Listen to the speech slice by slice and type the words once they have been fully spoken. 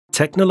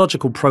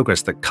technological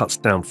progress that cuts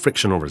down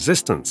frictional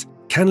resistance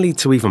can lead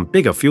to even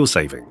bigger fuel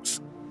savings.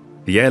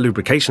 The air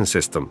lubrication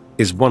system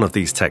is one of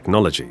these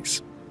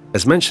technologies.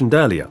 As mentioned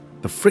earlier,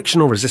 the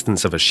frictional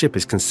resistance of a ship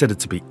is considered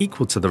to be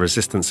equal to the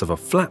resistance of a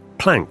flat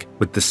plank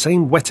with the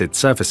same wetted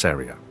surface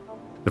area.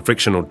 The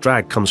frictional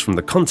drag comes from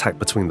the contact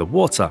between the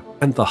water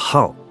and the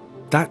hull.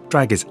 That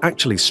drag is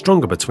actually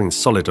stronger between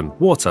solid and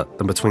water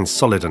than between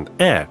solid and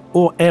air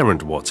or air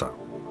and water.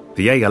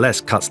 The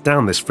ALS cuts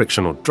down this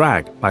frictional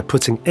drag by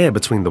putting air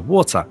between the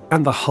water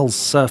and the hull's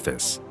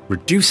surface,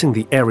 reducing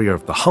the area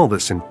of the hull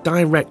that's in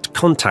direct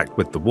contact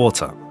with the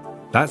water.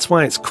 That's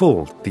why it's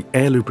called the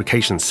air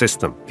lubrication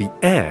system. The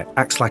air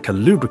acts like a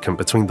lubricant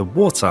between the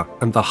water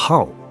and the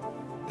hull.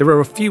 There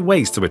are a few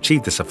ways to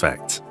achieve this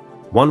effect.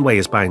 One way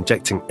is by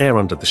injecting air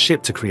under the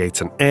ship to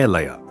create an air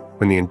layer.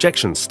 When the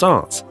injection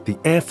starts, the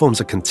air forms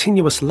a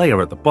continuous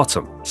layer at the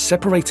bottom,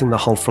 separating the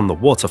hull from the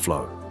water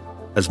flow.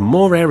 As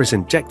more air is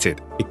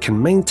injected, it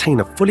can maintain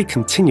a fully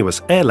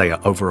continuous air layer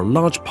over a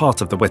large part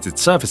of the wetted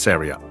surface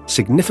area,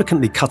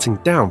 significantly cutting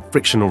down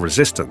frictional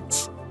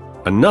resistance.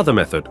 Another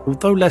method,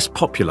 although less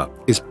popular,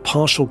 is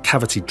partial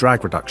cavity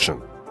drag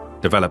reduction.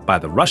 Developed by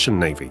the Russian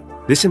Navy,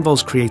 this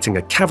involves creating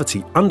a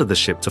cavity under the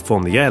ship to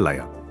form the air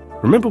layer.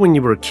 Remember when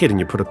you were a kid and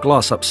you put a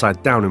glass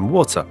upside down in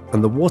water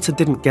and the water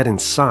didn't get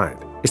inside?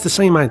 It's the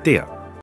same idea.